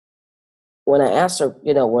When I asked her,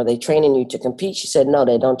 were they training you to compete? She said, no,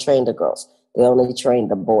 they don't train the girls. They only train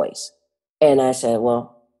the boys. And I said,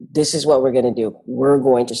 well, this is what we're going to do. We're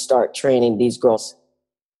going to start training these girls.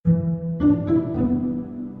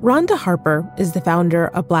 Rhonda Harper is the founder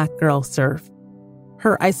of Black Girl Surf.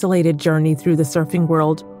 Her isolated journey through the surfing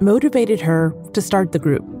world motivated her to start the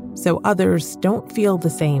group so others don't feel the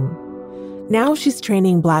same. Now she's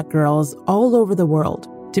training Black girls all over the world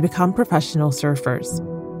to become professional surfers.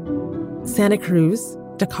 Santa Cruz,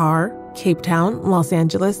 Dakar, Cape Town, Los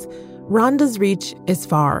Angeles, Rhonda's reach is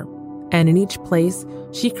far. And in each place,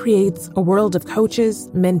 she creates a world of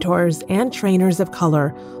coaches, mentors, and trainers of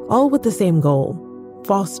color, all with the same goal: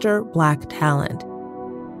 foster Black talent.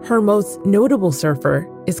 Her most notable surfer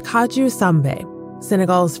is Kaju Sambe,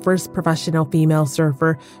 Senegal's first professional female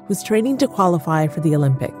surfer who's training to qualify for the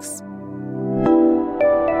Olympics.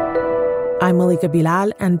 I'm Malika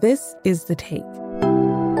Bilal, and this is The Take.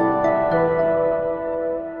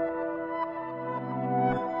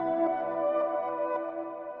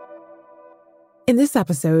 In this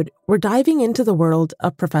episode, we're diving into the world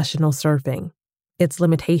of professional surfing, its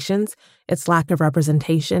limitations, its lack of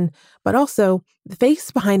representation, but also the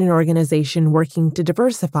face behind an organization working to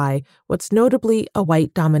diversify what's notably a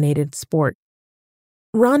white-dominated sport.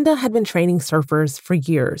 Rhonda had been training surfers for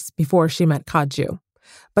years before she met Kaju,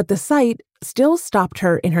 but the sight still stopped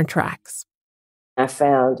her in her tracks. I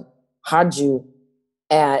found Kaju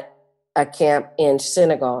at a camp in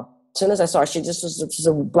Senegal. As soon as I saw her, she was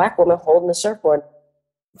a Black woman holding a surfboard.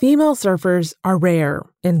 Female surfers are rare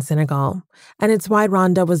in Senegal, and it's why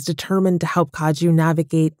Rhonda was determined to help Kaju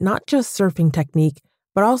navigate not just surfing technique,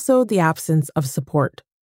 but also the absence of support.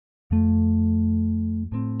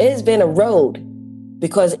 It has been a road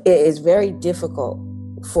because it is very difficult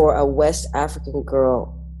for a West African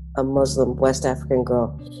girl, a Muslim West African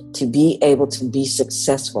girl, to be able to be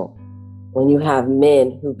successful when you have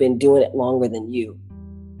men who've been doing it longer than you.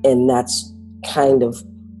 And that's kind of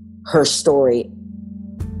her story.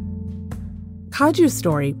 Kaju's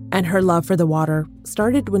story and her love for the water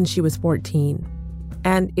started when she was 14.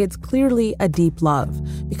 And it's clearly a deep love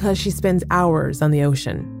because she spends hours on the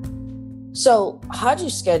ocean. So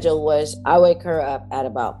Kaju's schedule was, I wake her up at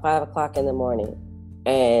about 5 o'clock in the morning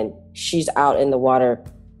and she's out in the water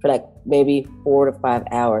for like maybe 4 to 5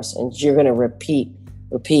 hours. And you're going to repeat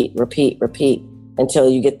until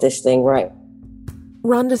you get this thing right.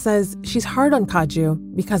 Rhonda says she's hard on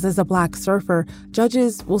Kaju because as a Black surfer,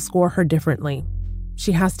 judges will score her differently.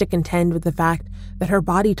 She has to contend with the fact that her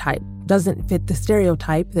body type doesn't fit the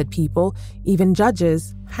stereotype that people, even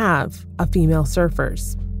judges, have of female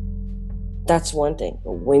surfers. That's one thing.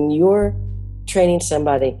 When you're training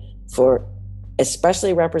somebody for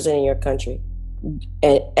especially representing your country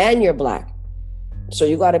and you're Black, so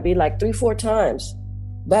you got to be like 3-4 times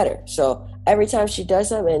better. So every time she does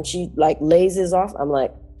something and she like lazes off, I'm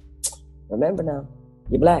like, remember now,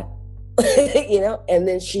 you're Black, and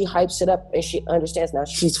then she hypes it up and she understands now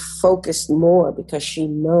she's focused more because she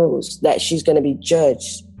knows that she's going to be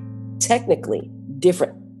judged technically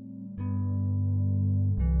different.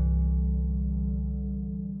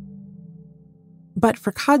 But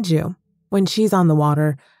for Kaju, when she's on the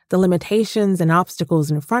water, the limitations and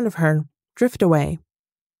obstacles in front of her drift away.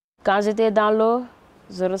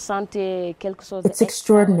 It's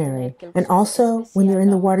extraordinary. And also, when you're in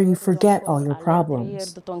the water, you forget all your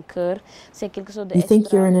problems. You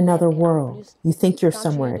think you're in another world. You think you're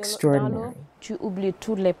somewhere extraordinary.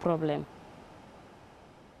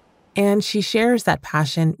 And she shares that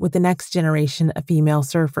passion with the next generation of female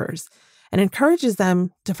surfers and encourages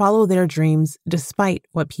them to follow their dreams despite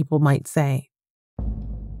what people might say.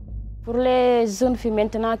 What I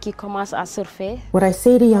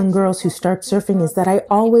say to young girls who start surfing is that I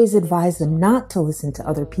always advise them not to listen to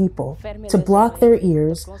other people, to block their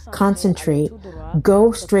ears, concentrate,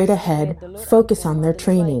 go straight ahead, focus on their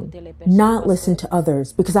training, not listen to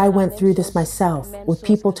others, because I went through this myself with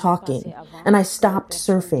people talking, and I stopped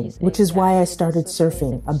surfing, which is why I started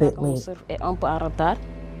surfing a bit late.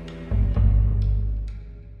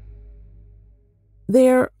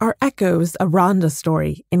 There are echoes of Rhonda's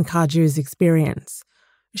story in Kaju's experience.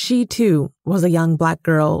 She, too, was a young Black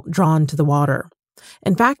girl drawn to the water.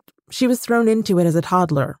 In fact, she was thrown into it as a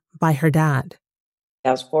toddler by her dad.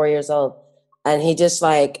 I was 4 years old, and he just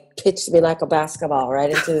pitched me like a basketball right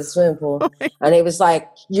into the swimming pool. And he was like,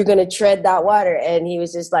 you're going to tread that water. And he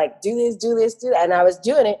was just like, do this, do this, do that. And I was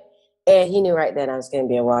doing it. And he knew right then I was going to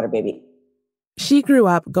be a water baby. She grew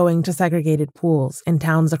up going to segregated pools in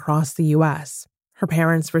towns across the U.S. Her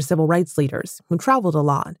parents were civil rights leaders who traveled a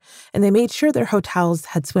lot, and they made sure their hotels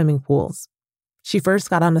had swimming pools. She first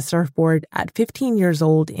got on a surfboard at 15 years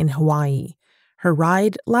old in Hawaii, Her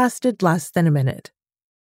ride lasted less than a minute.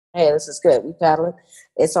 Hey, this is good. We paddling.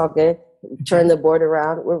 It's all good. Turn the board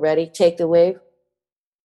around. We're ready. Take the wave.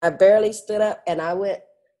 I barely stood up and I went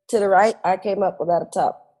to the right. I came up without a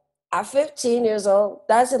top. I'm 15 years old.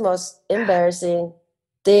 That's the most embarrassing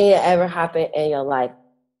thing that ever happened in your life.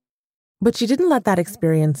 But she didn't let that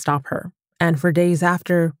experience stop her. And for days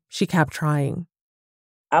after, she kept trying.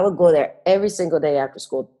 I would go there every single day after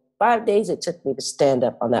school. 5 days it took me to stand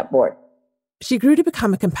up on that board. She grew to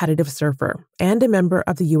become a competitive surfer and a member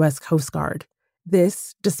of the U.S. Coast Guard.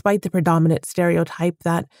 This, despite the predominant stereotype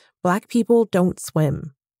that Black people don't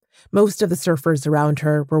swim. Most of the surfers around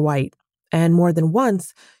her were white, and more than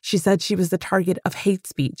once, she said she was the target of hate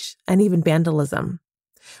speech and even vandalism.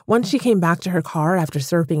 Once she came back to her car after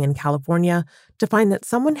surfing in California to find that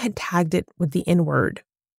someone had tagged it with the N-word.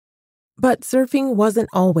 But surfing wasn't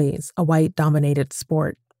always a white-dominated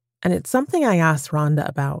sport, and it's something I asked Rhonda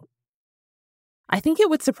about. I think it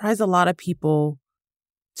would surprise a lot of people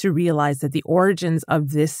to realize that the origins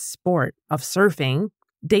of this sport of surfing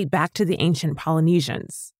date back to the ancient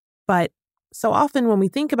Polynesians. But so often when we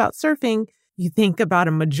think about surfing, you think about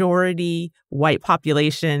a majority white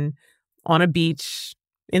population on a beach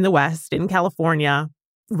in the West, in California,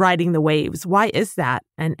 riding the waves. Why is that?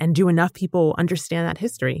 And do enough people understand that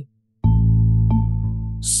history?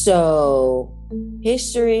 So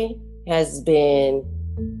history has been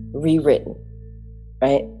rewritten,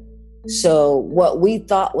 right? So what we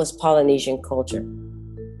thought was Polynesian culture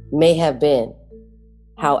may have been.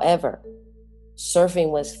 However, surfing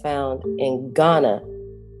was found in Ghana.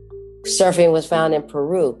 Surfing was found in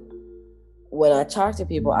Peru. When I talk to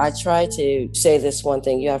people, I try to say this one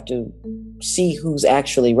thing: you have to see who's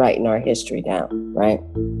actually writing our history down, right?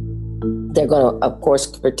 They're going to, of course,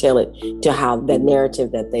 curtail it to how the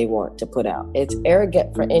narrative that they want to put out. It's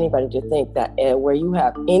arrogant for anybody to think that where you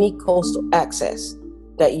have any coastal access,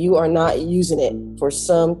 that you are not using it for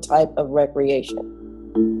some type of recreation.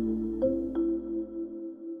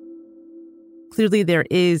 Clearly, there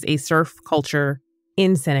is a surf culture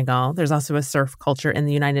in Senegal. There's also a surf culture in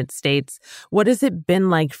the United States. What has it been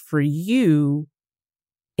like for you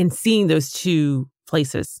in seeing those two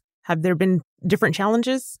places? Have there been different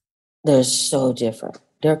challenges? They're so different.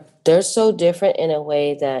 They're so different in a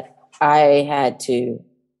way that I had to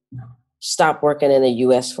stop working in the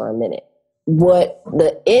U.S. for a minute. What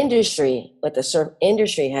the surf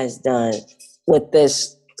industry has done with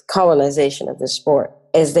this colonization of the sport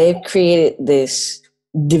is they've created this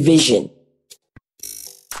division.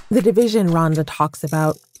 The division Rhonda talks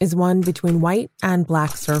about is one between white and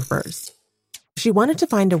Black surfers. She wanted to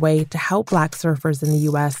find a way to help Black surfers in the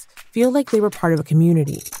U.S. feel like they were part of a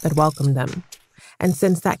community that welcomed them. And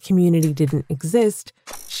since that community didn't exist,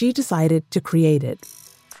 she decided to create it.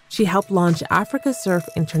 She helped launch Africa Surf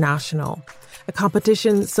International, a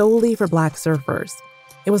competition solely for Black surfers.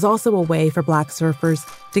 It was also a way for Black surfers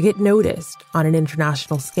to get noticed on an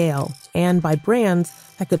international scale and by brands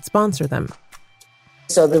that could sponsor them.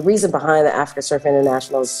 So the reason behind the Africa Surf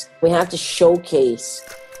International is we have to showcase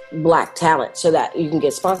Black talent so that you can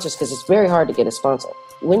get sponsors, because it's very hard to get a sponsor.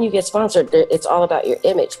 When you get sponsored, it's all about your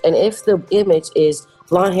image. And if the image is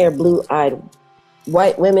blonde hair, blue-eyed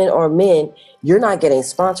white women or men, you're not getting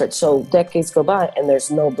sponsored. So decades go by and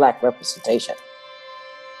there's no Black representation.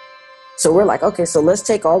 So we're like, okay, so let's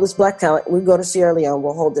take all this Black talent. We go to Sierra Leone,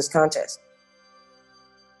 we'll hold this contest.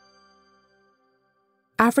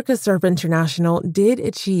 Africa Surf International did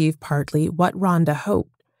achieve partly what Rhonda hoped.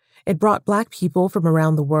 It brought Black people from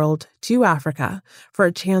around the world to Africa for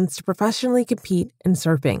a chance to professionally compete in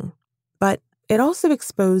surfing. But it also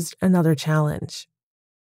exposed another challenge.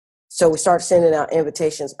 So we started sending out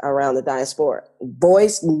invitations around the diaspora.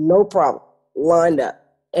 Boys, no problem, lined up.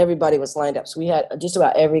 Everybody was lined up. So we had just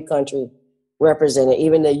about every country represented.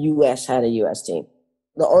 Even the U.S. had a U.S. team.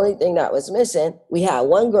 The only thing that was missing, we had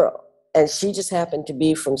one girl, and she just happened to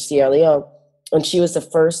be from Sierra Leone, and she was the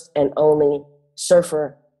first and only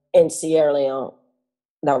surfer in Sierra Leone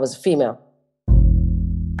that was a female.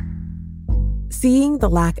 Seeing the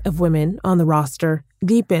lack of women on the roster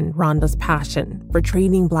deepened Rhonda's passion for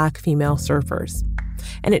training Black female surfers,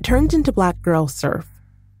 and it turned into Black Girl Surf.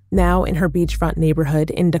 Now in her beachfront neighborhood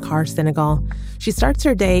in Dakar, Senegal, she starts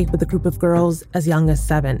her day with a group of girls as young as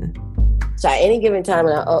 7. So at any given time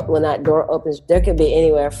when that door opens, there could be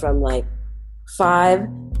anywhere from like 5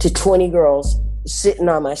 to 20 girls sitting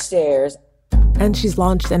on my stairs. And she's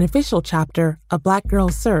launched an official chapter of Black Girl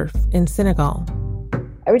Surf in Senegal.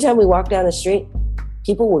 Every time we walk down the street,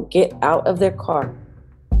 people would get out of their car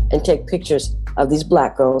and take pictures of these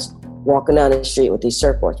Black girls walking down the street with these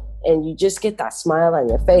surfboards. And you just get that smile on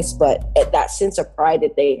your face, but that sense of pride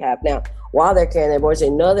that they have now. while they're carrying their boards. They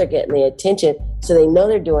know they're getting the attention, so they know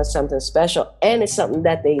they're doing something special, and it's something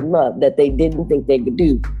that they love, that they didn't think they could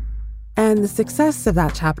do. And the success of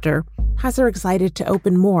that chapter has her excited to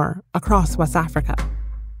open more across West Africa.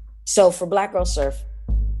 So for Black Girl Surf,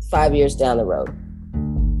 5 years down the road,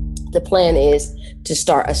 the plan is to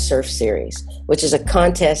start a surf series, which is a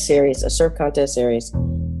contest series, a surf contest series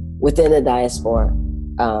within the diaspora.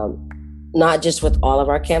 Not just with all of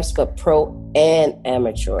our camps, but pro and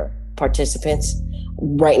amateur participants.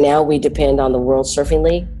 Right now, we depend on the World Surfing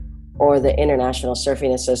League or the International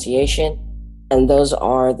Surfing Association. And those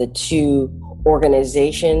are the two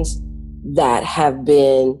organizations that have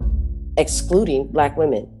been excluding Black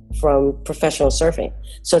women from professional surfing.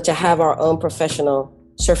 So to have our own professional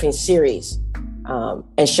surfing series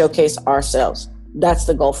and showcase ourselves, that's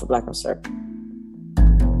the goal for Black Girl Surf.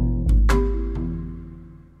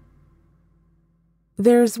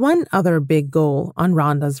 There's one other big goal on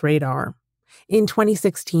Rhonda's radar. In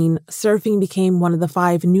 2016, surfing became one of the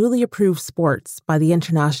 5 newly approved sports by the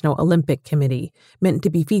International Olympic Committee, meant to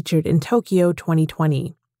be featured in Tokyo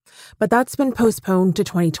 2020. But that's been postponed to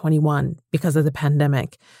 2021 because of the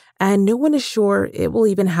pandemic, and no one is sure it will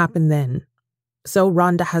even happen then. So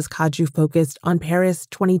Rhonda has Kaju focused on Paris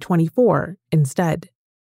 2024 instead.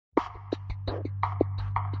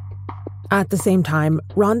 At the same time,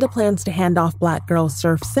 Rhonda plans to hand off Black Girl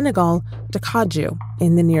Surf Senegal to Kaju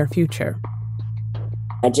in the near future.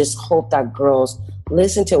 I just hope that girls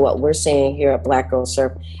listen to what we're saying here at Black Girl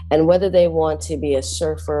Surf, and whether they want to be a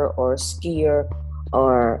surfer or a skier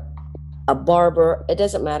or a barber, it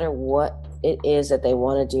doesn't matter what it is that they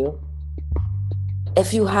want to do.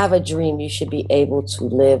 If you have a dream, you should be able to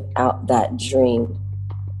live out that dream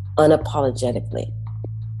unapologetically.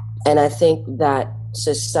 And I think that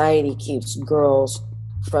society keeps girls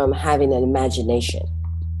from having an imagination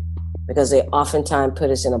because they oftentimes put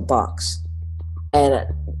us in a box. And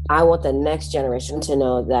I want the next generation to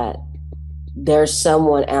know that there's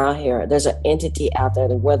someone out here, there's an entity out there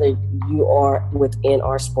that whether you are within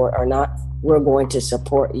our sport or not, we're going to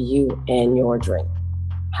support you and your dream,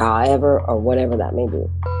 however or whatever that may be.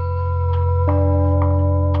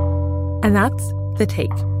 And that's The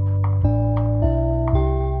Take.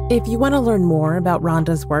 If you want to learn more about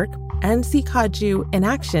Rhonda's work and see Kaju in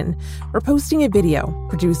action, we're posting a video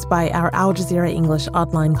produced by our Al Jazeera English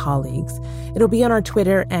online colleagues. It'll be on our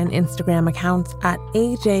Twitter and Instagram accounts at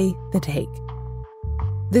AJ The Take.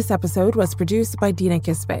 This episode was produced by Dina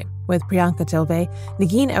Kispe with Priyanka Tilve,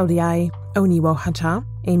 Nagin Odiai, Oniwo Hacha,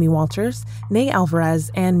 Amy Walters, Nay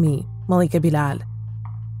Alvarez, and me, Malika Bilal.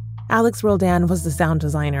 Alex Roldan was the sound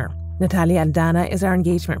designer. Natalia Aldana is our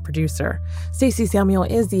engagement producer. Stacey Samuel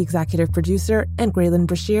is the executive producer, and Graylin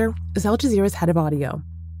Brashear is Al Jazeera's head of audio.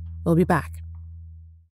 We'll be back.